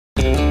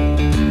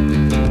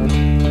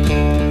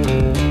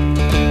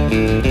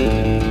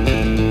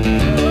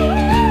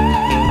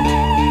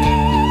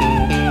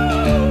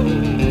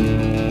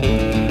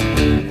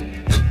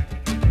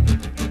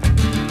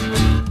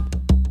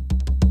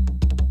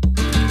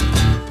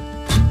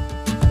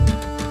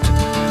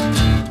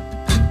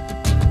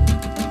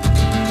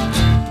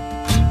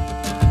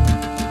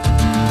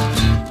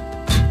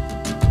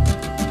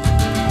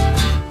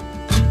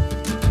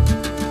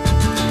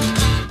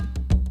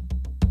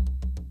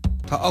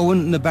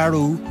Owen na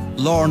Barú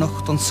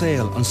lárnach don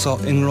saoil an sa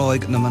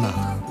ingráig na manach.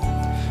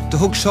 De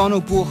thug Seán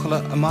Ó buachalla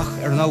amach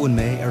an Owen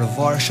mé a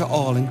bhar se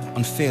áling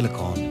an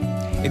féleáin.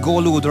 I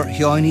ggólúdar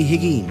Theáiní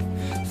hUiginn,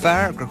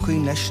 fear gur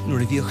cuoin leis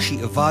nuair a bhíoh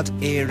sí a bhd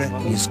éire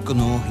níos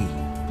gnóthaí.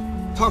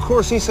 Tá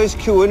cuasaí sais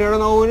ciúin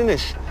an Owen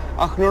inis.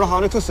 Ach nuair a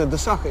tháinig tusa de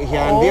sac I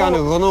cheann bhí an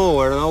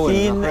gnó an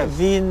Owen.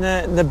 Bhín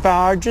na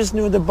barges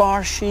nó de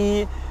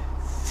barsí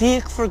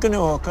fiach for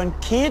gnóach an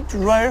céad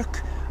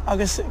roirc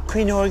agus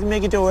cuineoig mé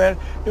go dóir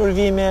nuair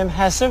bhí mé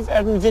heasamh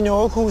an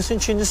bhinóg hús an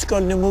sin na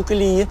scoil na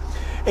Múcalí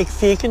ag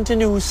fécinn ta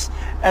nús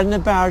na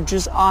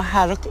barges á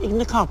Harach ag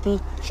na capel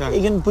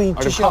ag an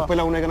buinte seo. Ar a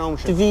capel ag an am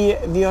sin?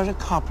 Bhí ar a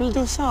capel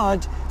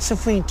dúsáid sa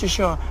fuinte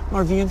seo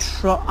mar bhí an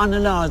sro an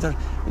ládar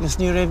agus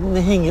ní raibh na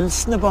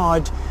hingils na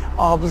báid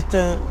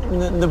ábalta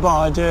na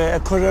báid a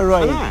chur a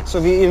roiid. So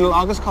bhí inal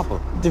agus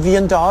capel? De bhí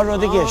an dá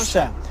rud a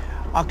gceiste.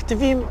 Ach de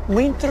bhí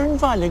muintear an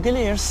bhaile go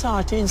léir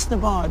sáte ins na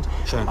báid.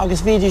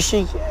 Agus bhíidir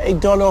si ag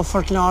dul ó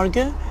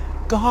Fortláirge,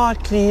 go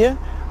háit clia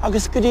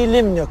agus go dtí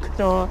limneach.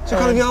 So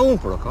can bhí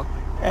úmpar acha?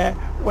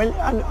 Well,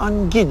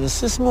 an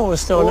Guinness is mó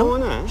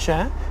stólam.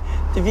 Se.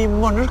 De bhí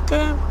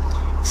monarcha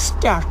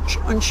steart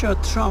an seo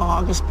trá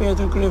agus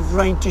beidir go raibh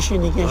roinnte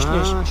sin I gceist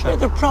leis.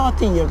 Beidir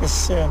prátaí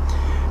agus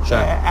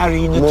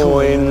airí na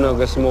túin.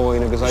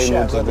 Móin agus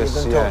aimimid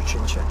agus.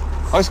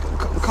 Agus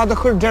cad a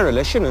chur deire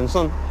leis sin an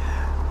son?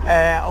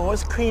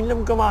 Agus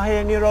cuinnlam go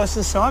maithe ní rás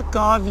an sá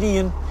gá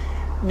bhliain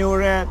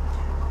nuair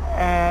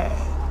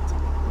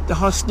de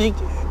hosnig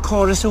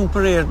choras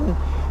úmpar éirden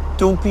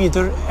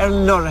dúmpíidir ar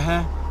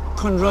lorathe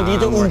chun rodí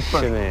de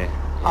úmpar.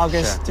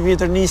 Agus de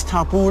bhíidir níos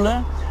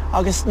tapúla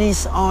agus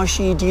níos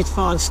áisí díad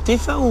fáin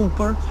stifa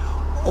úmpar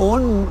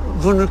ón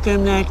bhunarcha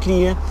na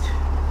clia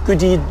go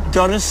dtí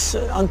doras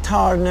an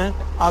tarna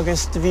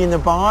agus de bhí na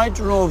báid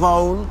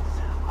róbháil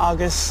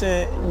agus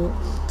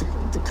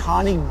de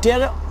cánig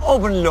deire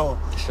oban lo.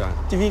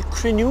 De bhí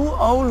criniú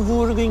áil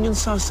bhúragin an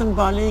sa san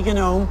bailí gan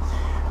ám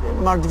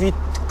mar de bhí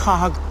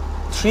cathag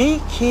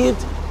 300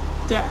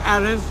 de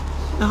aribh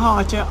na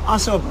háite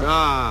as oban.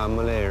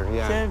 Maléir,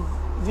 yeah.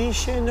 Bhí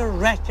sin a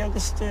rec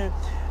agus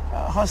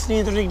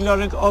hasníidir ag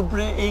lorg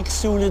obre ag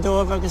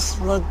súladómh agus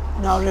rud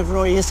ná raibh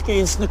roi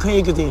iscéins na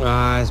chéigedaí.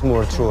 Is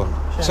mór trú.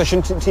 So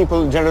sin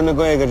timpeall deire na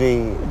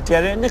chéigedaí?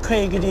 Deire na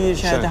chéigedaí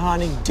sé de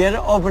tháinig deire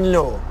oban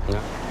lo.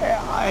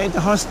 De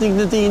hasnig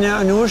na daoine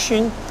an uair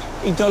sin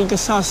ag dul go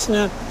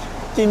sasna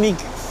dimig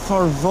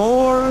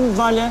formhór an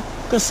bhaile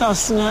go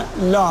sasna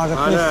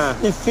lárach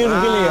na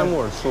firgiléir.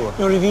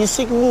 Nuair a bhí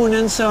sig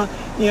múnan sa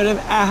ní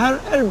raibh ahar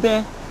ar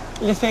be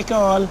le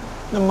feiceáil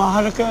na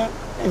maithreacha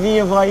a bhí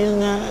a bhail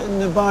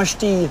na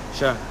báistí.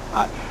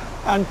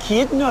 An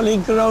céad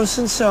nolig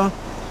grásan sa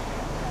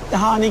de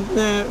tháinig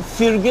na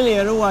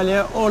firgiléir a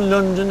bhaile ó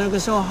London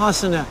agus ó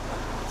Hasanna.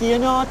 Bhí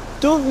an áit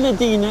dubh le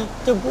daoine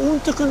do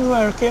búnta chun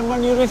ruirce mar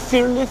ní raibh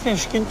fir le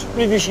feiscint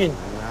roimh sin.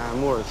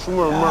 Mór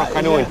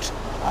canúint.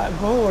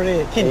 Bór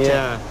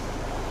cinnte.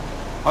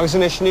 Agus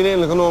in ní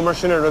réon le go nómar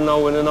sin ar an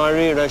áhain an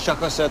áiríre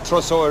seachas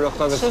trosóireacht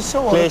agus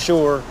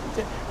pléisiúr.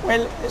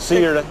 Well,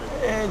 síre.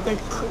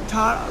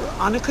 Tá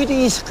anna chud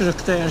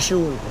íscruachta ar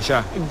siúil.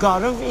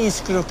 Garabh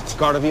íscruacht.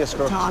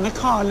 Tá anna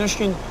cála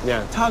sin.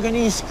 Tá an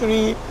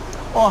íscrí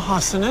ó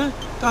Hasanna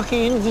gach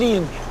éon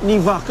bhliain. Ní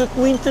bhacha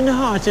muinte na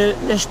háte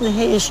leis na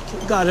héisc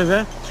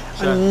garabh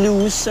an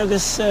lús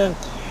agus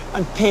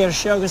an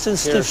péirse agus an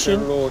stiff sin.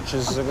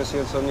 Roaches agus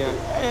iad son,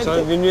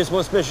 So bhí níos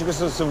mó spéisi agus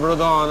sa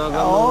bradán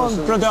agus...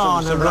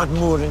 Bradán a brad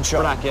mór an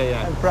seo. Brac,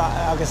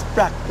 agus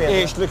brac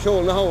béir. Éist le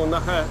ceol na hán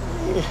nach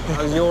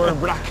agus jóir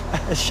brac.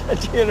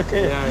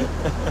 Tíircha.